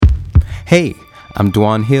Hey, I'm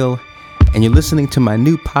Dwan Hill, and you're listening to my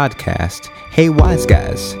new podcast, Hey Wise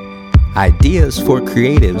Guys, ideas for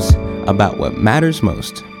creatives about what matters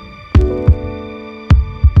most.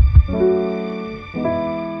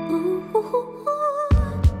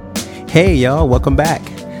 Hey y'all, welcome back.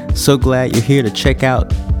 So glad you're here to check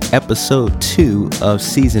out episode 2 of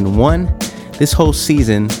season 1. This whole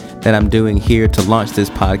season that I'm doing here to launch this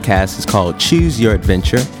podcast is called Choose Your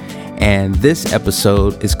Adventure, and this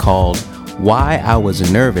episode is called Why I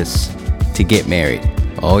Was Nervous to Get Married.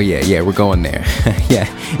 Oh yeah, we're going there. Yeah,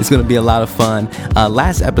 it's going to be a lot of fun.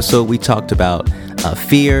 Last episode we talked about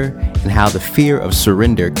fear and how the fear of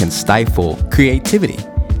surrender can stifle creativity.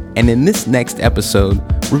 And in this next episode,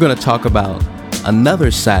 we're going to talk about another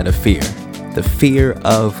side of fear, the fear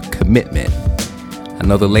of commitment. I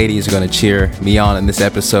know the ladies are going to cheer me on in this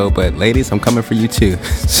episode, but ladies, I'm coming for you too.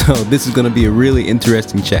 So this is going to be a really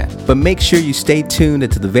interesting chat. But make sure you stay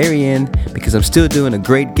tuned to the very end because I'm still doing a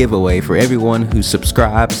great giveaway for everyone who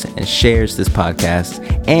subscribes and shares this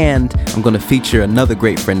podcast. And I'm going to feature another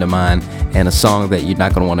great friend of mine and a song that you're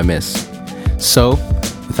not going to want to miss. So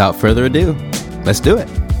without further ado, let's do it.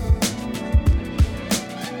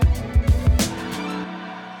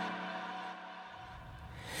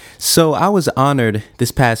 So I was honored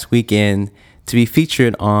this past weekend to be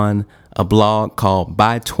featured on a blog called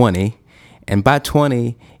By 20. And By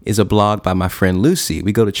 20 is a blog by my friend Lucy.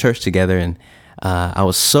 We go to church together, and I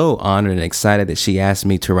was so honored and excited that she asked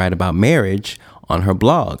me to write about marriage on her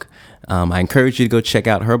blog. I encourage you to go check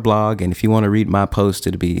out her blog, and if you want to read my post,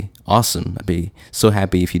 it'd be awesome. I'd be so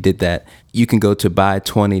happy if you did that. You can go to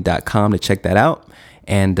by20.com to check that out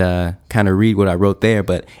and kind of read what I wrote there.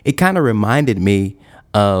 But it kind of reminded me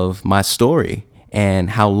of my story and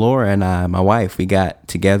how Laura and I, my wife, we got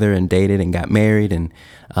together and dated and got married. And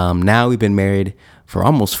now we've been married for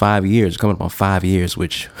almost 5 years, coming up on 5 years,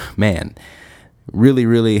 which, man, really,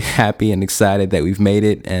 really happy and excited that we've made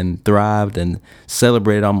it and thrived and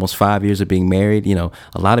celebrated almost 5 years of being married. You know,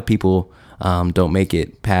 a lot of people don't make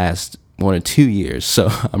it past 1 or 2 years. So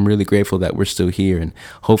I'm really grateful that we're still here, and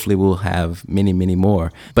hopefully we'll have many, many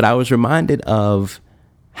more. But I was reminded of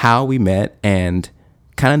how we met and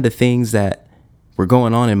kind of the things that were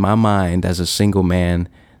going on in my mind as a single man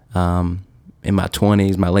in my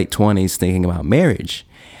 20s, my late 20s, thinking about marriage.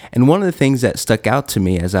 And one of the things that stuck out to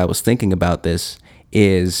me as I was thinking about this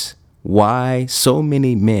is why so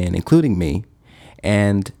many men, including me,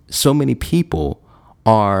 and so many people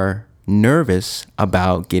are nervous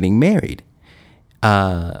about getting married.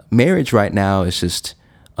 Marriage right now is just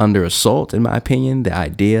under assault, in my opinion. The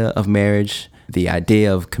idea of marriage, the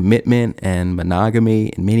idea of commitment and monogamy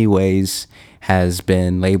in many ways has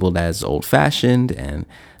been labeled as old-fashioned and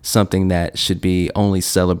something that should be only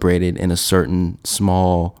celebrated in a certain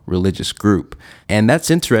small religious group. And that's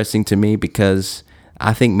interesting to me because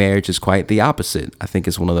I think marriage is quite the opposite. I think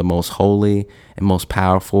it's one of the most holy and most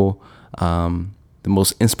powerful, the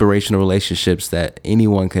most inspirational relationships that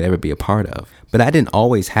anyone could ever be a part of. But I didn't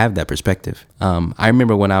always have that perspective. I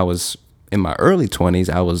remember when I was in my early 20s,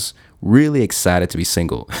 I was really excited to be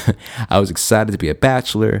single. I was excited to be a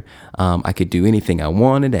bachelor. I could do anything I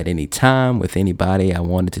wanted at any time with anybody I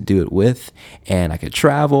wanted to do it with, and I could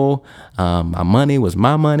travel. My money was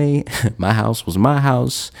my money. My house was my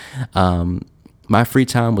house. My free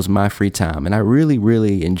time was my free time, and I really,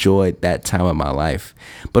 really enjoyed that time of my life.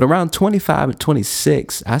 But around 25 and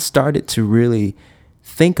 26, I started to really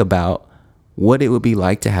think about what it would be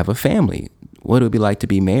like to have a family, what it would be like to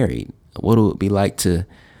be married, what it would be like to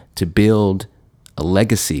build a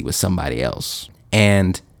legacy with somebody else.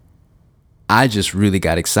 And I just really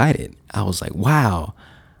got excited. I was like, wow,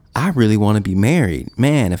 I really want to be married.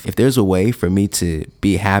 Man, if there's a way for me to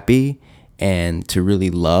be happy and to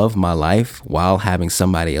really love my life while having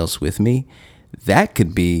somebody else with me, that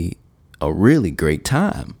could be a really great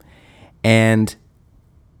time. And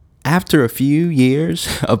after a few years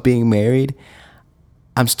of being married,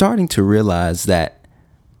 I'm starting to realize that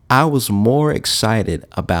I was more excited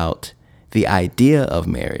about the idea of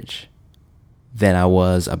marriage than I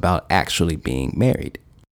was about actually being married.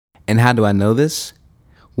 And how do I know this?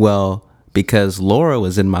 Well, because Laura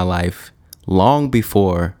was in my life long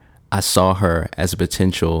before I saw her as a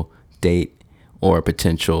potential date or a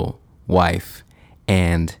potential wife.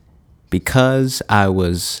 And because I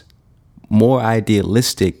was more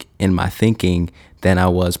idealistic in my thinking than I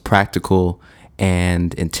was practical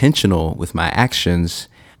and intentional with my actions,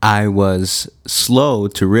 I was slow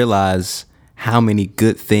to realize how many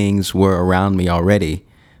good things were around me already,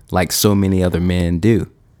 like so many other men do.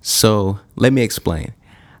 So let me explain.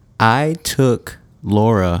 I took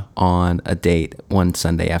Laura on a date one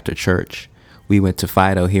Sunday after church. we went to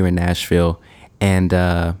Fido here in Nashville, and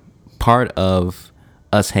part of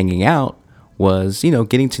us hanging out was,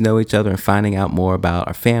 getting to know each other and finding out more about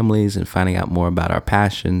our families and finding out more about our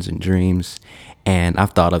passions and dreams. And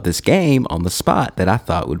I've thought of this game on the spot that I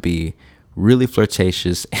thought would be really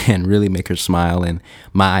flirtatious and really make her smile. And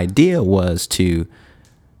my idea was to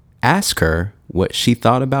ask her what she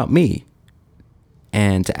thought about me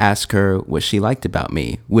and to ask her what she liked about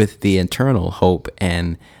me, with the internal hope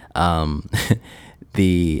and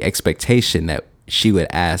the expectation that she would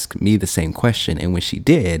ask me the same question. And when she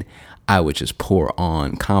did, I would just pour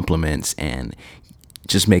on compliments and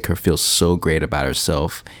just make her feel so great about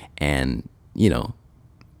herself and,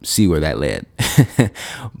 see where that led.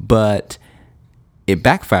 But it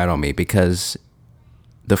backfired on me because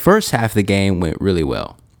the first half of the game went really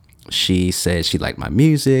well. She said she liked my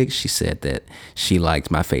music. She said that she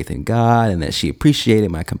liked my faith in God and that she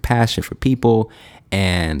appreciated my compassion for people.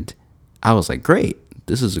 And I was like, great,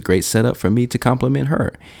 this is a great setup for me to compliment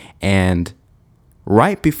her. And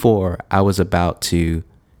right before I was about to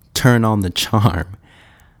turn on the charm,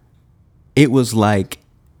 it was like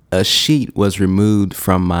a sheet was removed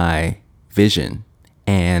from my vision,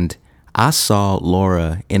 and I saw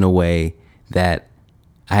Laura in a way that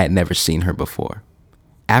I had never seen her before.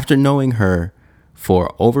 After knowing her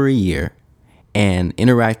for over a year and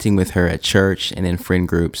interacting with her at church and in friend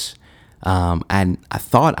groups, I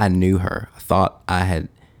thought I knew her. I thought I had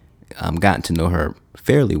gotten to know her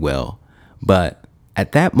fairly well. But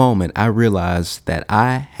at that moment, I realized that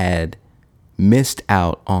I had missed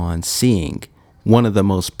out on seeing one of the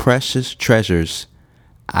most precious treasures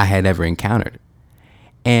I had ever encountered.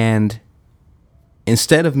 And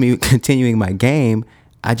instead of me continuing my game,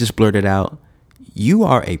 I just blurted out, "You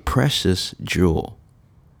are a precious jewel.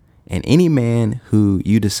 And any man who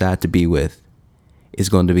you decide to be with is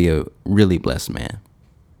going to be a really blessed man."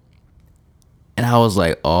 And I was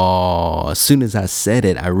like, oh, as soon as I said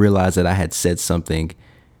it, I realized that I had said something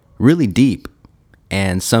really deep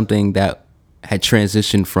and something that had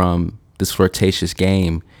transitioned from this flirtatious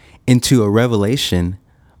game into a revelation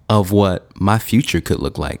of what my future could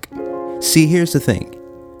look like. See, here's the thing.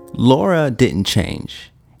 Laura didn't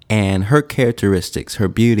change, and her characteristics, her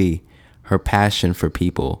beauty, her passion for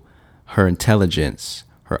people, her intelligence,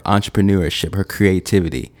 her entrepreneurship, her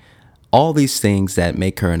creativity, all these things that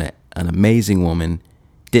make her an amazing woman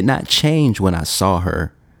did not change when I saw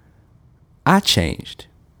her. I changed.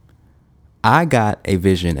 I got a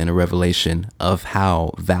vision and a revelation of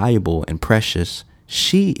how valuable and precious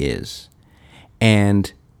she is.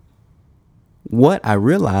 And what I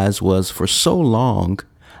realized was, for so long,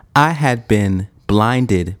 I had been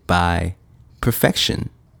blinded by perfection.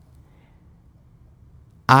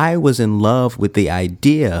 I was in love with the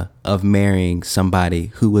idea of marrying somebody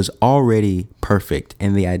who was already perfect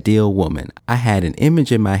and the ideal woman. I had an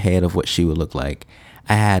image in my head of what she would look like.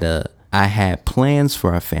 I had plans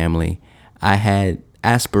for our family. I had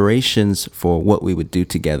aspirations for what we would do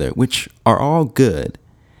together, which are all good.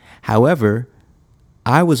 However,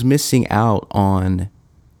 I was missing out on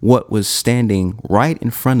what was standing right in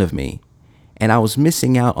front of me. And I was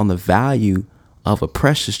missing out on the value of a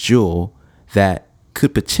precious jewel that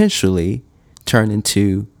could potentially turn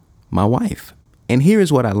into my wife. And here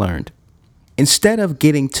is what I learned. Instead of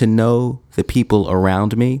getting to know the people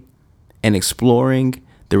around me and exploring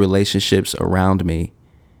the relationships around me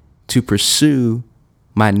to pursue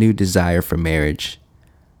my new desire for marriage,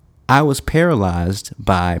 I was paralyzed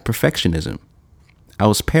by perfectionism. I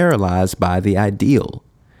was paralyzed by the ideal.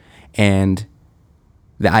 And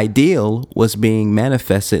the ideal was being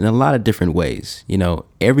manifested in a lot of different ways.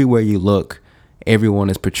 Everywhere you look, everyone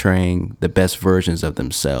is portraying the best versions of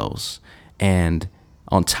themselves. And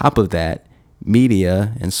on top of that,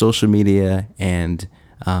 media and social media and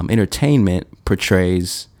entertainment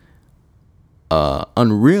portrays an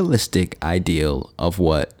unrealistic ideal of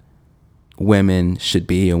what women should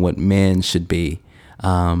be and what men should be.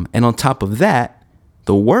 And on top of that,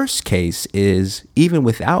 the worst case is, even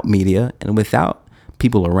without media and without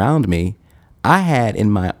people around me, I had in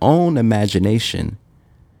my own imagination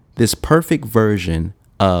this perfect version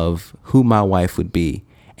of who my wife would be.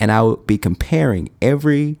 And I would be comparing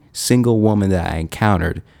every single woman that I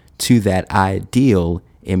encountered to that ideal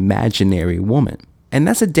imaginary woman. And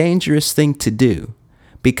that's a dangerous thing to do,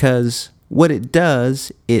 because what it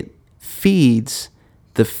does, it feeds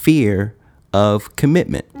the fear of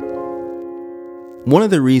commitment. One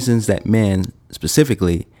of the reasons that men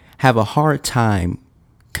specifically have a hard time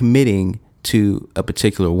committing to a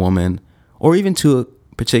particular woman or even to a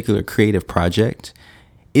particular creative project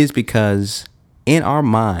is because in our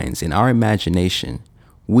minds, in our imagination,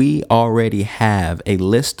 we already have a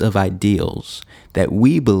list of ideals that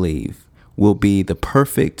we believe will be the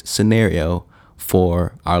perfect scenario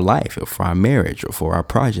for our life or for our marriage or for our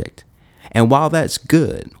project. And while that's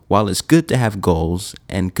good, while it's good to have goals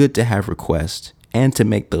and good to have requests and to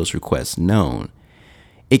make those requests known,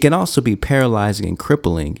 it can also be paralyzing and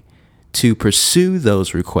crippling to pursue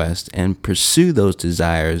those requests and pursue those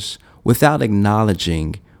desires without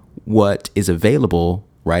acknowledging what is available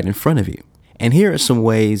right in front of you. And here are some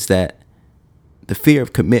ways that the fear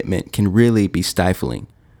of commitment can really be stifling.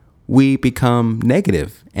 We become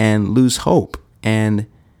negative and lose hope and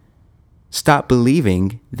stop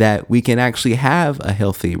believing that we can actually have a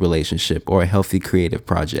healthy relationship or a healthy creative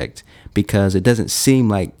project because it doesn't seem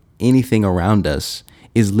like anything around us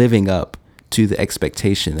is living up to the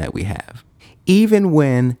expectation that we have. Even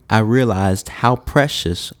when I realized how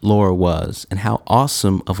precious Laura was and how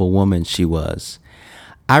awesome of a woman she was,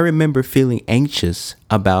 I remember feeling anxious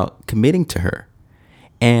about committing to her.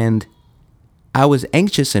 And I was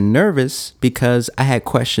anxious and nervous because I had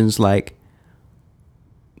questions like,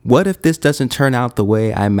 what if this doesn't turn out the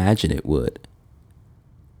way I imagine it would?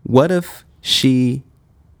 What if she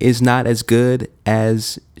is not as good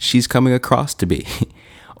as she's coming across to be?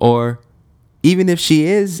 Or even if she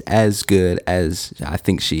is as good as I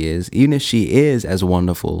think she is, even if she is as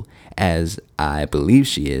wonderful as I believe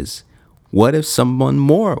she is, what if someone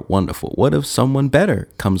more wonderful, what if someone better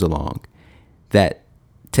comes along that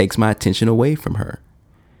takes my attention away from her?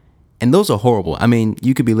 And those are horrible. I mean,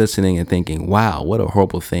 you could be listening and thinking, wow, what a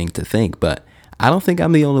horrible thing to think. But I don't think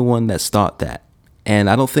I'm the only one that's thought that. And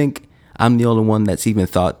I don't think I'm the only one that's even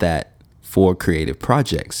thought that for creative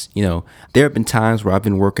projects. You know, there have been times where I've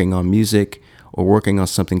been working on music or working on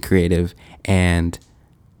something creative, and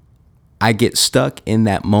I get stuck in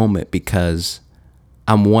that moment because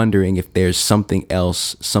I'm wondering if there's something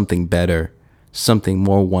else, something better, something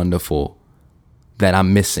more wonderful that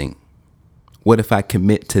I'm missing. What if I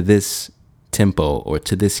commit to this tempo or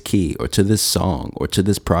to this key or to this song or to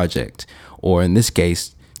this project, or in this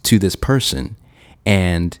case, to this person,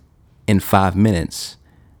 and in 5 minutes,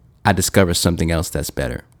 I discover something else that's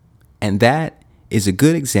better? And that is a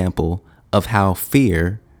good example of how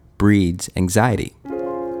fear breeds anxiety.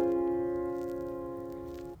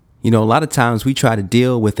 You know, a lot of times we try to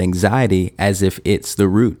deal with anxiety as if it's the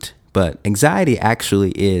root, but anxiety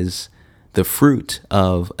actually is the fruit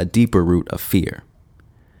of a deeper root of fear.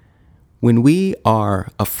 When we are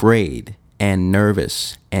afraid and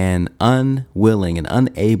nervous and unwilling and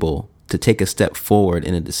unable to take a step forward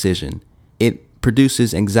in a decision, it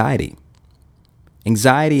produces anxiety.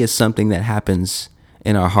 Anxiety is something that happens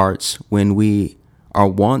in our hearts when we are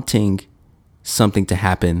wanting something to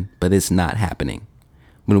happen, but it's not happening.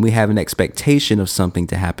 When we have an expectation of something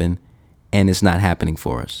to happen and it's not happening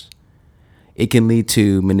for us. It can lead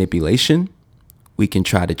to manipulation. We can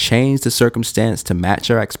try to change the circumstance to match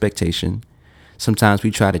our expectation. Sometimes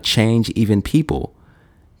we try to change even people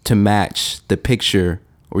to match the picture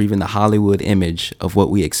or even the Hollywood image of what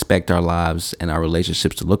we expect our lives and our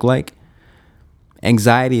relationships to look like.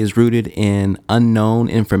 Anxiety is rooted in unknown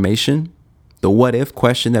information. The what if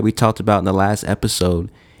question that we talked about in the last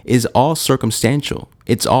episode is all circumstantial.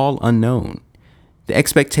 It's all unknown. The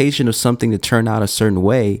expectation of something to turn out a certain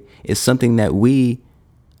way is something that we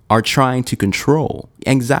are trying to control.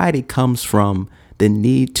 Anxiety comes from the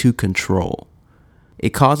need to control.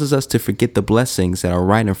 It causes us to forget the blessings that are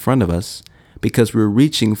right in front of us because we're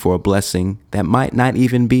reaching for a blessing that might not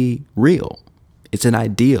even be real. It's an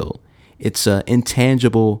ideal. It's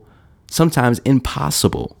intangible, sometimes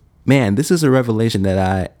impossible. Man, this is a revelation that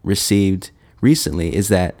I received recently, is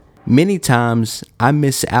that many times I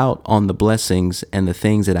miss out on the blessings and the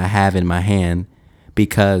things that I have in my hand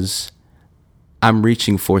because I'm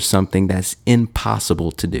reaching for something that's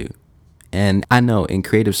impossible to do. And I know in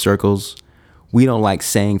creative circles, we don't like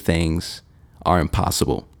saying things are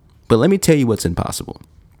impossible. But let me tell you what's impossible.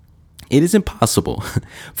 It is impossible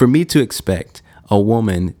for me to expect a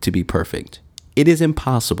woman to be perfect. It is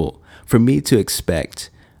impossible for me to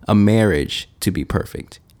expect a marriage to be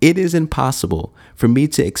perfect. It is impossible for me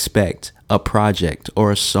to expect a project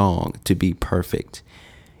or a song to be perfect.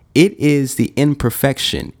 It is the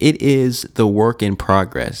imperfection. It is the work in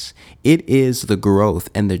progress. It is the growth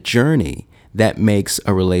and the journey that makes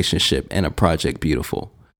a relationship and a project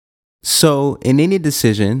beautiful. So in any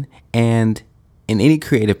decision and in any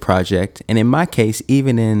creative project, and in my case,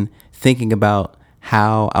 even in thinking about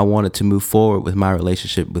how I wanted to move forward with my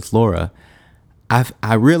relationship with Laura,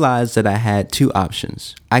 I realized that I had two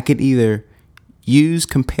options. I could either use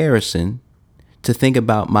comparison to think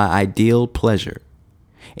about my ideal pleasure.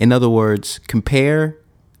 In other words, compare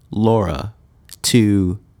Laura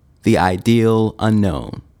to the ideal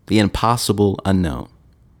unknown, the impossible unknown,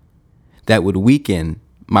 that would weaken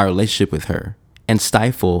my relationship with her and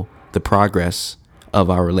stifle the progress of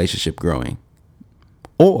our relationship growing.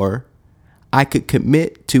 Or I could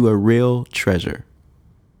commit to a real treasure.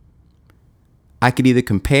 I could either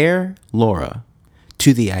compare Laura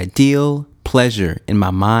to the ideal pleasure in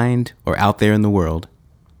my mind or out there in the world,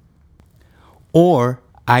 or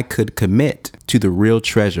I could commit to the real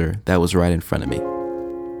treasure that was right in front of me.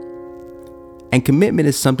 And commitment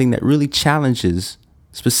is something that really challenges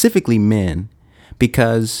specifically men,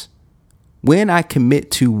 because when I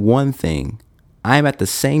commit to one thing, I'm at the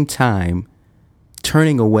same time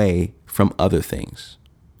turning away from other things.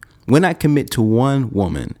 When I commit to one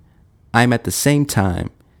woman, I'm at the same time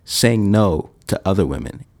saying no to other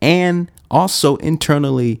women, and also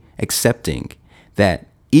internally accepting that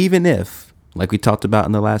even if, like we talked about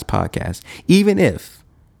in the last podcast, even if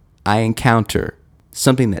I encounter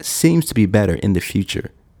something that seems to be better in the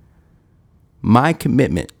future, my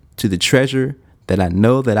commitment to the treasure that I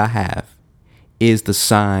know that I have is the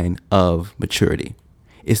sign of maturity.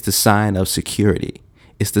 It's the sign of security.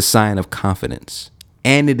 It's the sign of confidence.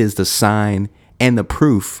 And it is the sign and the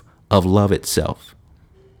proof of love itself.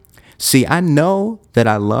 See, I know that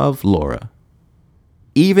I love Laura,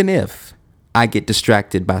 even if I get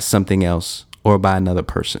distracted by something else or by another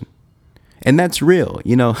person. And that's real.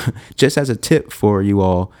 You know, just as a tip for you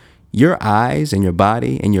all, your eyes and your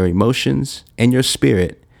body and your emotions and your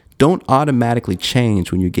spirit don't automatically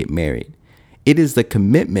change when you get married. It is the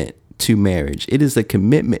commitment to marriage. It is the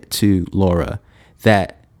commitment to Laura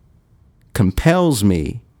that compels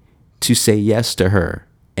me to say yes to her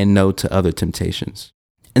and no to other temptations.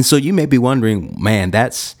 And so you may be wondering, man,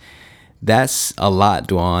 that's a lot,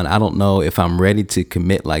 Dwan. I don't know if I'm ready to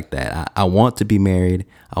commit like that. I want to be married.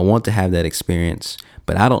 I want to have that experience,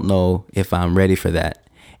 but I don't know if I'm ready for that.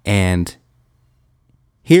 And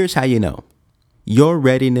here's how you know. Your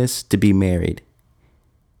readiness to be married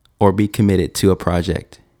or be committed to a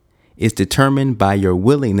project is determined by your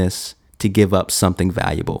willingness to give up something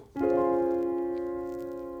valuable.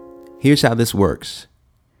 Here's how this works.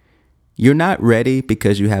 You're not ready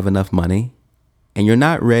because you have enough money, and you're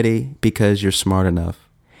not ready because you're smart enough,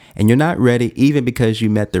 and you're not ready even because you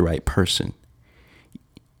met the right person.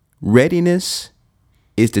 Readiness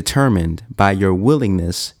is determined by your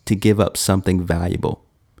willingness to give up something valuable.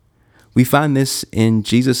 We find this in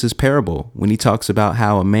Jesus's parable when he talks about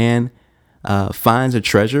how a man finds a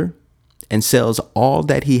treasure and sells all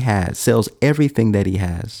that he has, sells everything that he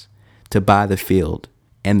has to buy the field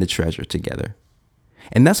and the treasure together.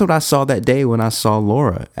 And that's what I saw that day when I saw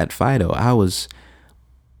Laura at Fido. I was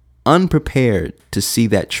unprepared to see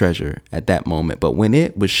that treasure at that moment. But when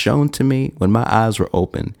it was shown to me, when my eyes were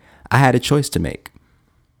open, I had a choice to make.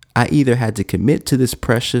 I either had to commit to this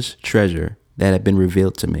precious treasure that had been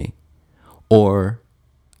revealed to me, or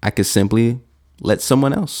I could simply let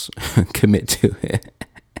someone else commit to it.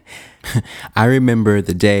 I remember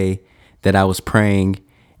the day that I was praying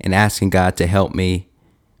and asking God to help me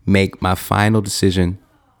make my final decision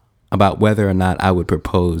about whether or not I would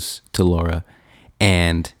propose to Laura.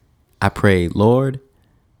 And I prayed, Lord,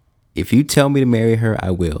 if you tell me to marry her, I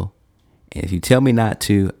will. And if you tell me not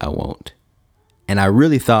to, I won't. And I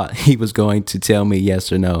really thought he was going to tell me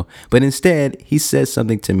yes or no. But instead, he said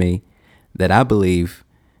something to me that I believe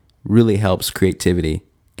really helps creativity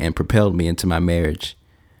and propelled me into my marriage.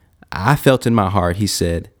 I felt in my heart, he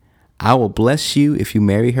said, I will bless you if you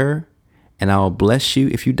marry her, and I will bless you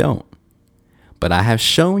if you don't. But I have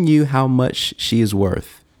shown you how much she is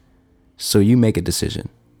worth, so you make a decision.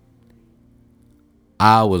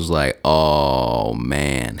 I was like, oh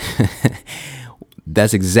man,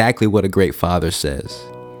 that's exactly what a great father says.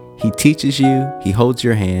 He teaches you, he holds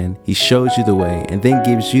your hand, he shows you the way, and then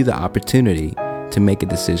gives you the opportunity to make a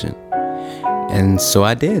decision. And so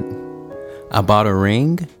I did. I bought a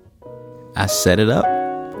ring, I set it up,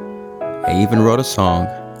 I even wrote a song,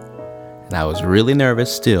 and I was really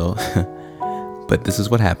nervous still, but this is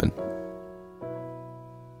what happened.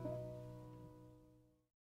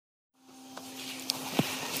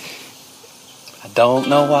 I don't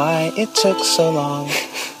know why it took so long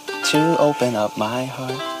to open up my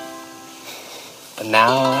heart, but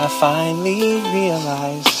now I finally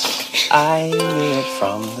realize I knew it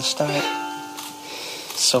from the start.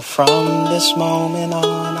 So from this moment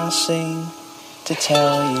on, I'll sing to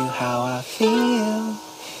tell you how I feel.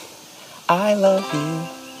 I love you.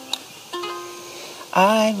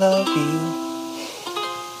 I love you.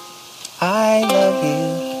 I love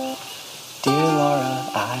you. Dear Laura,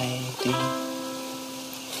 I do.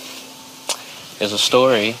 There's a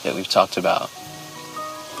story that we've talked about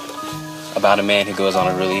about a man who goes on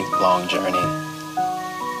a really long journey.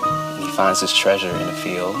 And he finds his treasure in a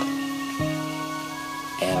field.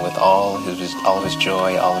 And with all of his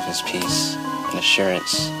joy, all of his peace, and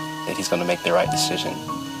assurance that he's going to make the right decision,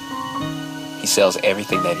 he sells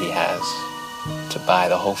everything that he has to buy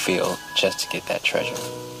the whole field just to get that treasure.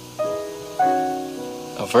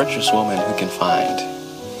 A virtuous woman who can find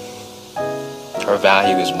her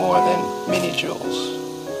value is more than many jewels.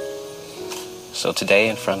 So today,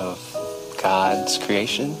 in front of God's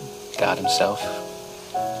creation, God himself,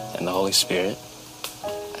 and the Holy Spirit,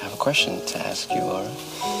 I have a question to ask you, Laura.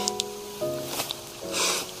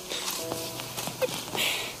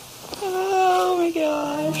 Oh my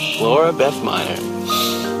gosh. Laura Beth Miner,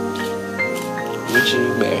 would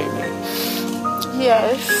you marry me?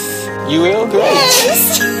 Yes. You will? Great.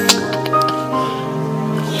 Yes.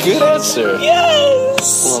 Good answer.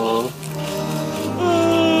 Yes. Aw.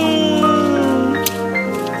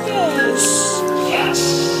 Yes. Yes.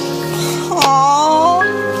 Aww.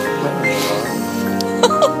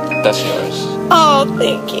 That's yours. Oh,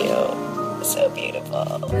 thank you. So beautiful.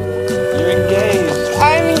 You're engaged.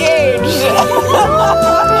 I'm engaged.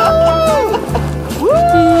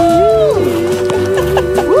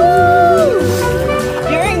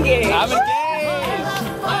 You're engaged. I'm engaged.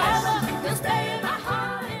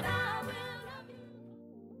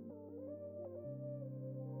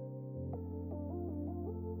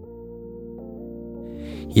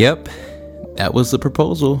 Yep, that was the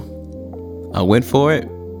proposal. I went for it.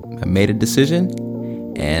 I made a decision,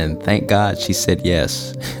 and thank God she said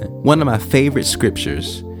yes. One of my favorite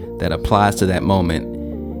scriptures that applies to that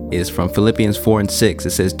moment is from Philippians 4:6.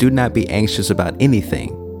 It says, "Do not be anxious about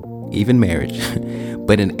anything, even marriage,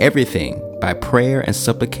 but in everything, by prayer and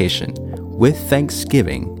supplication, with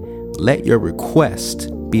thanksgiving, let your request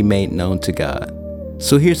be made known to God."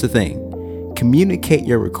 So here's the thing. Communicate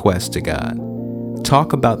your requests to God.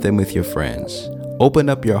 Talk about them with your friends. Open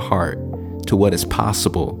up your heart to what is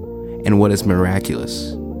possible and what is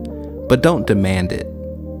miraculous. But don't demand it.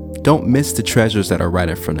 Don't miss the treasures that are right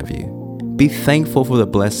in front of you. Be thankful for the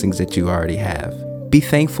blessings that you already have. Be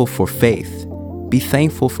thankful for faith. Be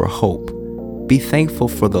thankful for hope. Be thankful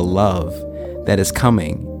for the love that is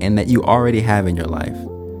coming and that you already have in your life.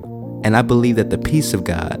 And I believe that the peace of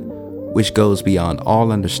God, which goes beyond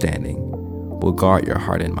all understanding, will guard your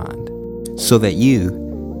heart and mind so that you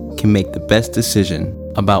can make the best decision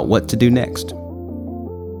about what to do next.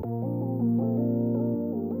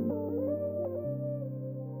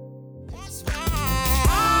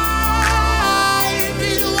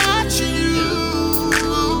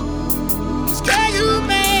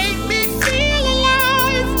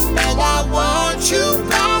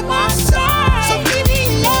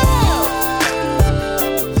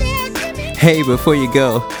 Hey, before you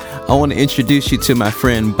go, I want to introduce you to my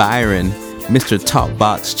friend Byron, Mr.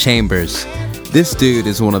 Talkbox Chambers. This dude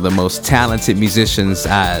is one of the most talented musicians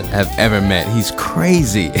I have ever met. He's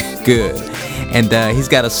crazy good. And he's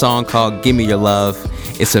got a song called "Give Me Your Love."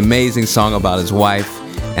 It's an amazing song about his wife,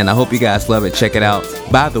 and I hope you guys love it. Check it out.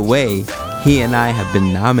 By the way, he and I have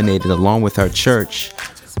been nominated along with our church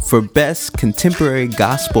for Best Contemporary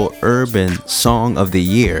Gospel Urban Song of the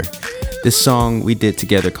Year. This song we did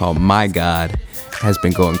together called "My God" has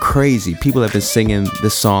been going crazy. People have been singing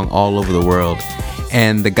this song all over the world.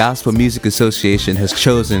 And the Gospel Music Association has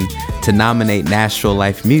chosen to nominate Nashville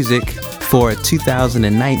Life Music for a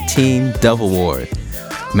 2019 Dove Award.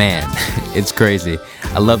 Man, it's crazy.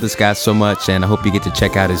 I love this guy so much, and I hope you get to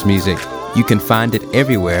check out his music. You can find it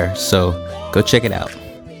everywhere, so go check it out.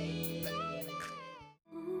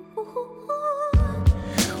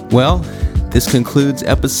 Well, this concludes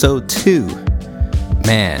episode 2.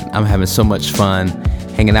 Man, I'm having so much fun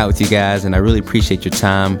hanging out with you guys, and I really appreciate your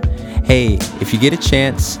time. Hey, if you get a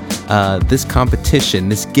chance, this competition,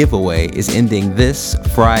 this giveaway is ending this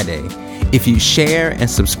Friday. If you share and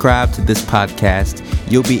subscribe to this podcast,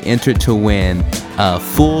 you'll be entered to win a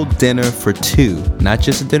full dinner for 2. Not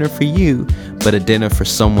just a dinner for you, but a dinner for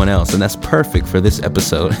someone else. And that's perfect for this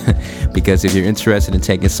episode because if you're interested in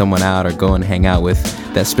taking someone out or going to hang out with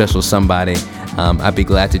that special somebody, I'd be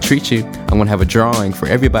glad to treat you. I'm going to have a drawing for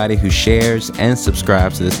everybody who shares and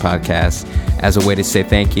subscribes to this podcast as a way to say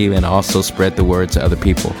thank you and also spread the word to other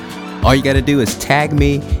people. All you got to do is tag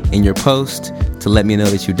me in your post to let me know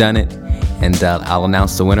that you've done it, and I'll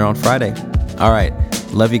announce the winner on Friday. All right.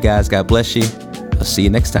 Love you guys. God bless you. I'll see you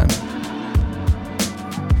next time.